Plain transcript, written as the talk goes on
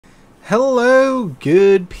Hello,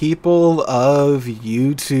 good people of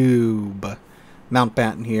YouTube.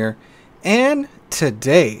 Mountbatten here. And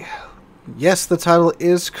today, yes, the title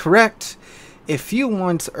is correct. If you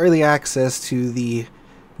want early access to the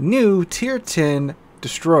new Tier 10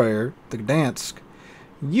 destroyer, the Gdansk,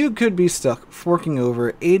 you could be stuck forking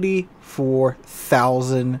over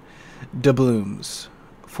 84,000 doubloons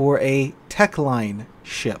for a Techline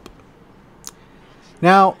ship.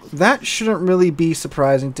 Now, that shouldn't really be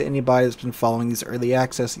surprising to anybody that's been following these early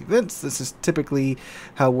access events. This is typically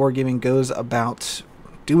how Wargaming goes about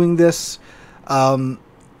doing this.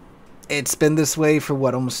 It's been this way for,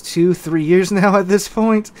 what, almost 2-3 years now at this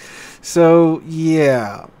point? So,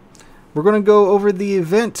 yeah. We're going to go over the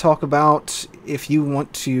event, talk about if you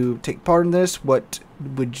want to take part in this, what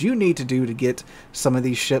would you need to do to get some of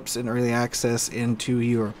these ships in early access into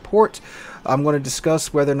your port. I'm going to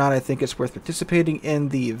discuss whether or not I think it's worth participating in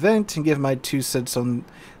the event and give my 2 cents on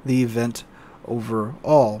the event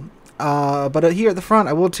overall. But here at the front,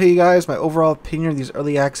 I will tell you guys my overall opinion of these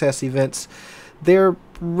early access events. They're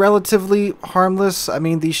relatively harmless. I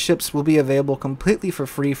mean, these ships will be available completely for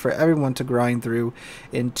free for everyone to grind through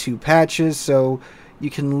in 2 patches, so you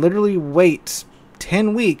can literally wait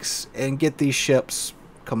 10 weeks and get these ships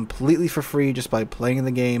completely for free just by playing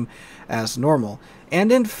the game as normal.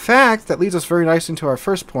 And in fact, that leads us very nicely into our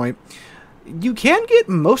first point. You can get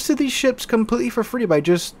most of these ships completely for free by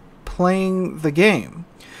just playing the game.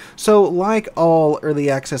 So like all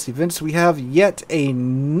early access events, we have yet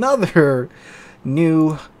another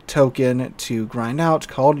new token to grind out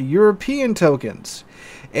called European tokens.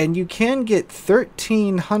 And you can get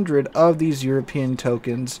 1,300 of these European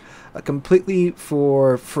tokens completely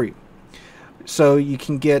for free. So you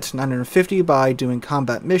can get 950 by doing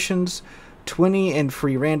combat missions, 20 in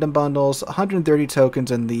free random bundles, 130 tokens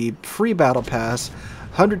in the free battle pass,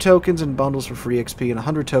 100 tokens in bundles for free XP, and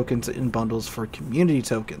 100 tokens in bundles for community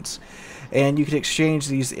tokens. And you can exchange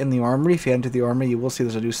these in the armory. If you head into the armory, you will see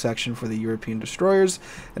there's a new section for the European destroyers,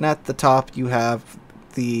 and at the top you have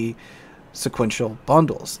the sequential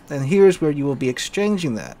bundles, and here's where you will be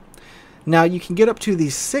exchanging that. Now you can get up to the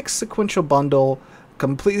 6th sequential bundle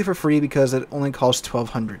completely for free because it only costs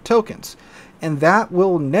 1,200 tokens, and that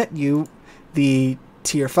will net you the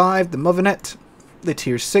tier 5, the Movenet, the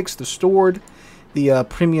tier 6, the Stored, the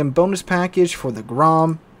premium bonus package for the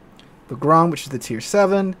Grom, which is the tier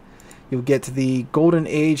 7. You'll get the Golden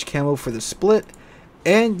Age camo for the Split,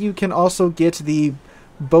 and you can also get the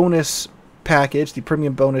bonus package, the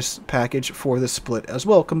premium bonus package for the Split as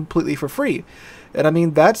well, completely for free. And I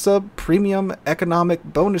mean, that's a premium economic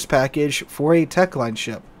bonus package for a Techline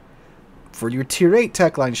ship, for your tier 8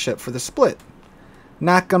 Techline ship for the Split.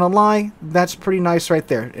 Not gonna lie, that's pretty nice right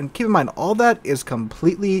there. And keep in mind, all that is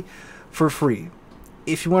completely for free.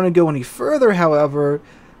 If you want to go any further, however,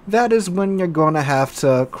 that is when you're going to have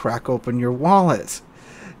to crack open your wallet.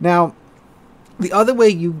 Now, the other way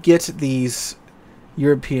you get these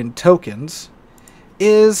European tokens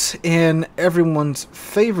is in everyone's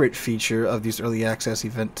favorite feature of these early access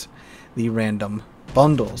events, the random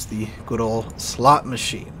bundles, the good old slot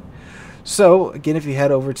machine. So again, if you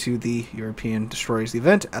head over to the European Destroyers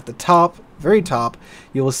event, at the top, very top,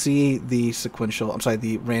 you will see the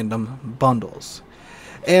the random bundles.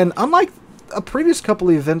 And unlike a previous couple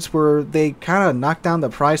of events where they kind of knocked down the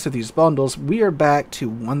price of these bundles, we are back to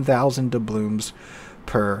 1,000 doubloons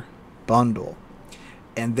per bundle.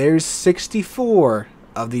 And there's 64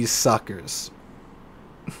 of these suckers.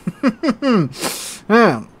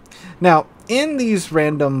 Now, in these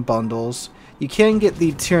random bundles, you can get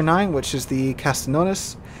the tier 9, which is the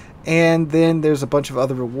Castellonis, and then there's a bunch of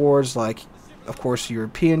other rewards like, of course,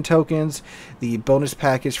 European tokens, the bonus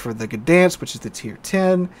package for the Gdansk, which is the tier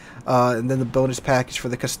 10, and then the bonus package for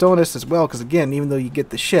the Castellonis as well, because again, even though you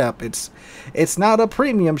get the ship, it's not a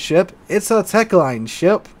premium ship, it's a Techline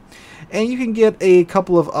ship. And you can get a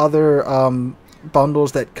couple of other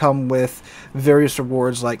bundles that come with various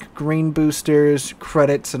rewards like green boosters,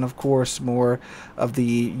 credits, and of course more of the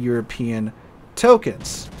European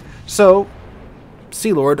tokens. So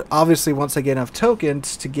Sealord obviously wants to get enough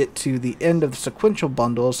tokens to get to the end of the sequential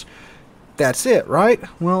bundles. That's it, right?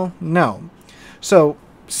 Well, no. So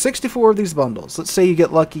 64 of these bundles. Let's say you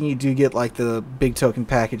get lucky and you do get like the big token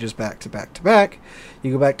packages back to back to back.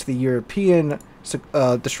 You go back to the European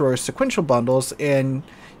Destroyer sequential bundles and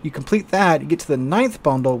you complete that. You get to the 9th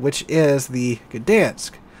bundle, which is the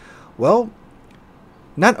Gdansk. Well,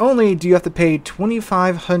 not only do you have to pay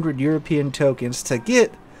 2,500 European tokens to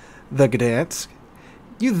get the Gdansk,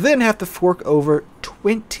 you then have to fork over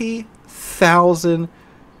 20,000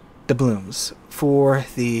 doubloons for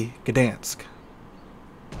the Gdansk.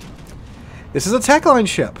 This is a Techline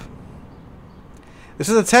ship. This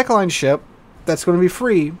is a Techline ship that's going to be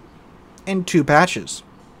free in 2 patches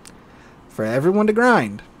for everyone to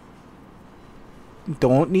grind.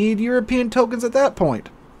 Don't need European tokens at that point.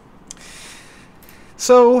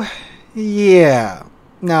 So, yeah.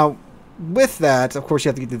 Now, with that, of course, you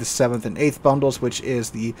have to get to the 7th and 8th bundles, which is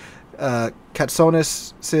the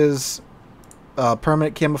Katsonis'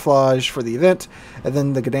 permanent camouflage for the event, and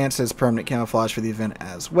then the Gdansk's permanent camouflage for the event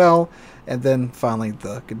as well, and then finally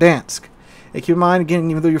the Gdansk. And keep in mind,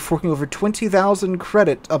 again, even though you're forking over 20,000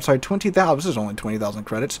 credits, I'm sorry, 20,000, this is only 20,000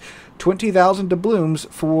 credits, 20,000 doubloons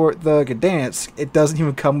for the Gdansk, it doesn't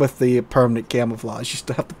even come with the permanent camouflage. You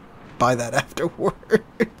still have to buy that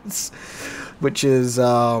afterwards, which is,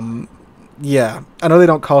 yeah, I know they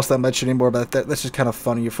don't cost that much anymore, but that's just kind of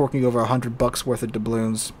funny. You're forking over $100 worth of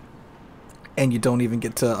doubloons, and you don't even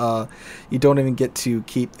get to,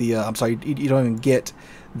 keep the, I'm sorry, you don't even get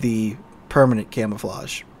the permanent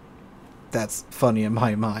camouflage. That's funny in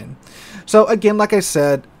my mind. So again, like I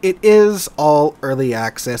said, it is all early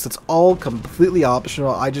access. It's all completely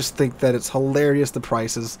optional. I just think that it's hilarious, the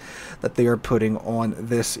prices that they are putting on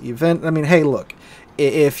this event. I mean, hey, look,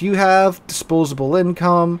 if you have disposable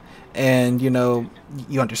income and, you know,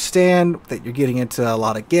 you understand that you're getting into a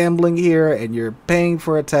lot of gambling here and you're paying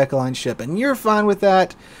for a Techline ship and you're fine with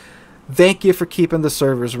that, thank you for keeping the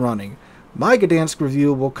servers running. My Gdansk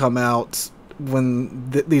review will come out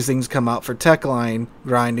when these things come out for Techline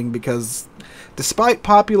grinding, because despite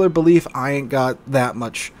popular belief, I ain't got that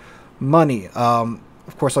much money.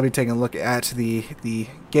 Of course, I'll be taking a look at the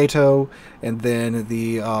Gato and then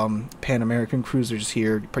the Pan American cruisers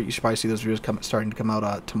here. You should probably see those videos starting to come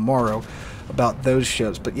out tomorrow about those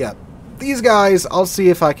ships. But yeah, these guys, I'll see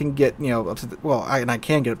if I can get, you know, up to the, well, I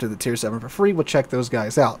can get up to the tier 7 for free. We'll check those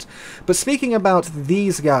guys out. But speaking about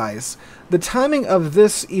these guys, the timing of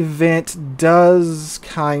this event does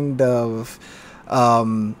kind of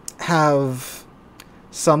have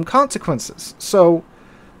some consequences. So,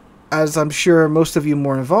 as I'm sure most of you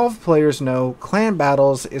more involved players know, Clan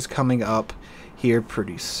Battles is coming up here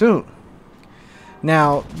pretty soon.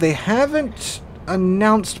 Now, they haven't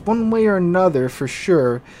announced one way or another for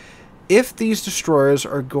sure if these destroyers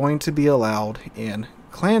are going to be allowed in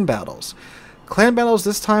Clan Battles. Clan Battles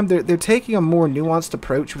this time, they're taking a more nuanced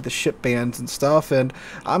approach with the ship bans and stuff, and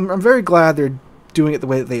I'm very glad they're doing it the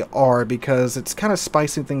way that they are, because it's kind of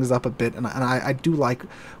spicing things up a bit, and I do like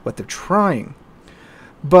what they're trying.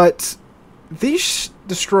 But these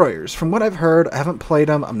destroyers, from what I've heard, I haven't played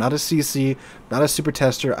them, I'm not a CC, not a super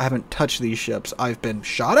tester, I haven't touched these ships. I've been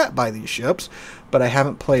shot at by these ships, but I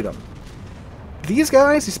haven't played them. These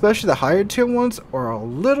guys, especially the higher tier ones, are a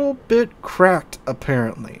little bit cracked,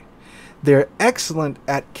 apparently. They're excellent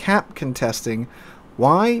at cap contesting.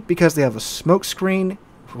 Why? Because they have a smoke screen,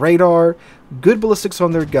 radar, good ballistics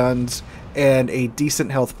on their guns, and a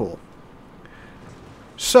decent health pool.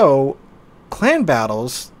 So, Clan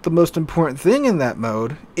Battles, the most important thing in that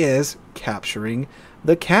mode is capturing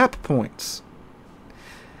the cap points.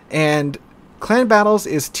 And Clan Battles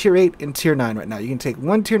is tier 8 and tier 9 right now. You can take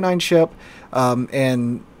one tier 9 ship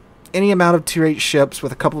and any amount of tier 8 ships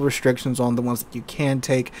with a couple of restrictions on the ones that you can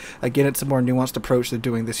take. Again, it's a more nuanced approach they're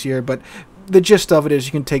doing this year, but the gist of it is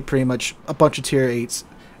you can take pretty much a bunch of tier 8s,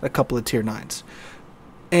 a couple of tier 9s.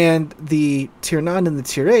 And the tier 9 and the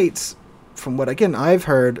tier 8s, from what, again, I've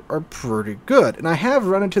heard, are pretty good. And I have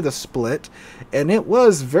run into the split, and it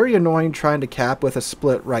was very annoying trying to cap with a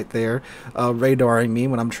split right there, radaring me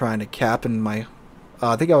when I'm trying to cap in my,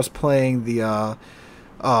 I think I was playing the,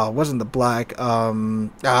 wasn't the black,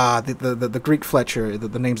 the Greek Fletcher,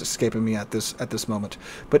 the name's escaping me at this moment.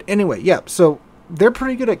 But anyway, yeah, so they're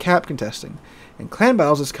pretty good at cap contesting. And Clan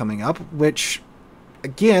Battles is coming up, which,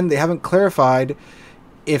 again, they haven't clarified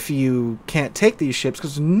if you can't take these ships,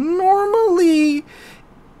 because normally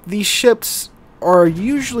these ships are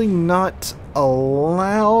usually not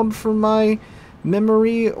allowed from my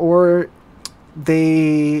memory, or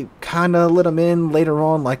they kind of let them in later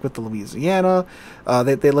on, like with the Louisiana.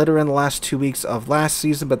 They let her in the last 2 weeks of last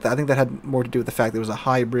season, but I think that had more to do with the fact that it was a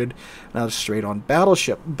hybrid, not a straight-on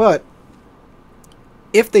battleship. But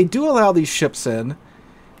if they do allow these ships in,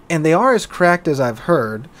 and they are as cracked as I've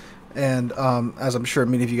heard, and as I'm sure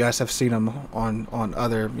many of you guys have seen them on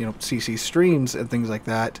other, you know, CC streams and things like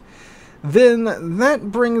that, then that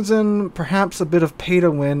brings in perhaps a bit of pay to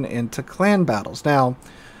win into Clan Battles. Now,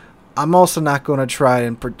 I'm also not going to try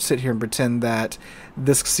and sit here and pretend that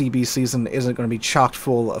this CB season isn't going to be chock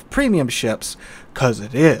full of premium ships, because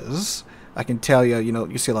it is. I can tell you, you know,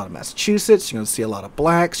 you see a lot of Massachusetts, you're going to see a lot of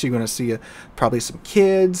blacks, you're going to see probably some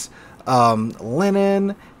kids,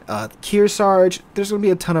 Lennon, Kearsarge. There's going to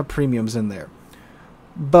be a ton of premiums in there.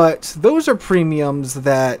 But those are premiums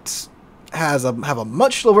that have a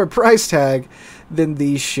much lower price tag than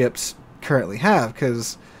these ships currently have,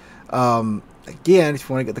 because again, if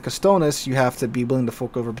you want to get the Custones, you have to be willing to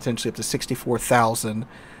fork over potentially up to 64,000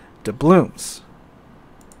 doubloons.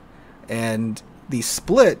 And the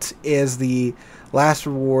split is the last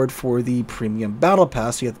reward for the premium battle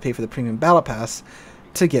pass. So you have to pay for the premium battle pass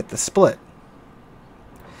to get the split.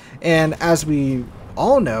 And as we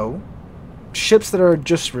all know, ships that are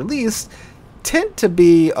just released tend to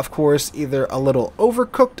be, of course, either a little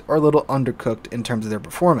overcooked or a little undercooked in terms of their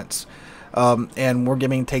performance. And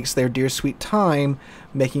Wargaming takes their dear sweet time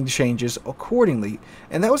making changes accordingly.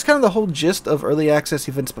 And that was kind of the whole gist of early access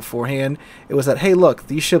events beforehand. It was that, hey, look,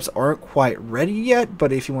 these ships aren't quite ready yet,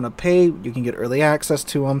 but if you want to pay, you can get early access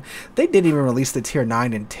to them. They didn't even release the tier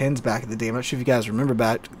 9 and 10s back in the day. I'm not sure if you guys remember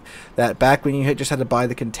back when you just had to buy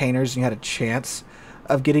the containers and you had a chance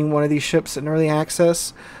of getting one of these ships in early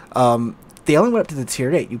access. They only went up to the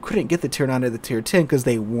tier 8. You couldn't get the tier 9 or the tier 10 because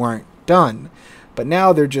they weren't done. But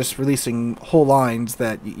now they're just releasing whole lines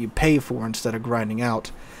that you pay for instead of grinding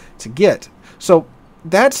out to get. So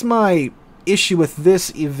that's my issue with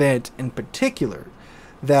this event in particular,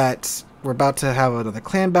 that we're about to have another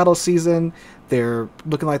clan battle season. They're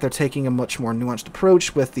looking like they're taking a much more nuanced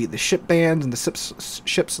approach with the ship bans and the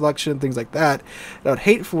ship selection, things like that. And I would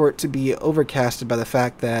hate for it to be overcasted by the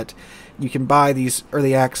fact that you can buy these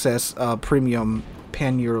early access premium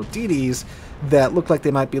pan-Euro DDs that look like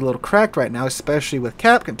they might be a little cracked right now, especially with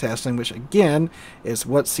cap contesting, which again is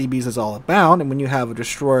what CBs is all about. And when you have a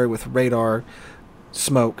destroyer with radar,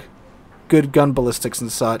 smoke, good gun ballistics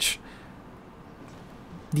and such,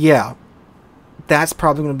 yeah, that's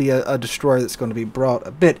probably going to be a destroyer that's going to be brought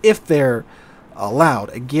a bit if they're allowed.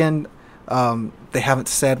 Again, they haven't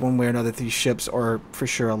said one way or another if these ships are for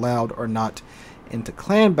sure allowed or not into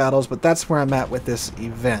clan battles, but that's where I'm at with this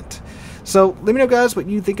event. So let me know, guys, what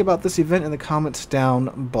you think about this event in the comments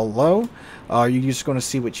down below. Are you just going to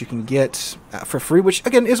see what you can get for free, which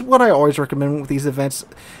again is what I always recommend with these events.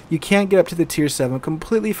 You can get up to the tier 7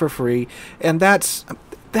 completely for free, and that's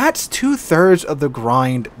 2/3 of the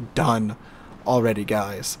grind done already,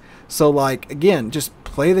 guys. So like, again, just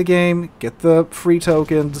play the game, get the free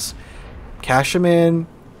tokens, cash them in.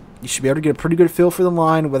 You should be able to get a pretty good feel for the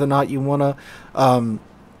line, whether or not you want to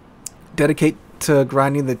dedicate to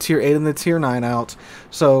grinding the tier 8 and the tier 9 out.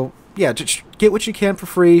 So yeah, just get what you can for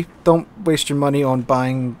free. Don't waste your money on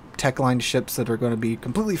buying Techline ships that are going to be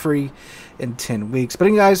completely free in 10 weeks. But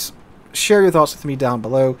anyway, guys, share your thoughts with me down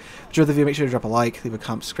below. If you enjoyed the video, make sure to drop a like, leave a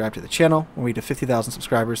comment, subscribe to the channel. When we get to 50,000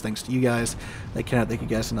 subscribers, thanks to you guys. I cannot thank you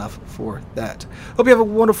guys enough for that. Hope you have a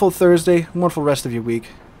wonderful Thursday, wonderful rest of your week.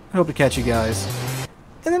 I hope to catch you guys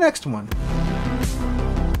in the next one.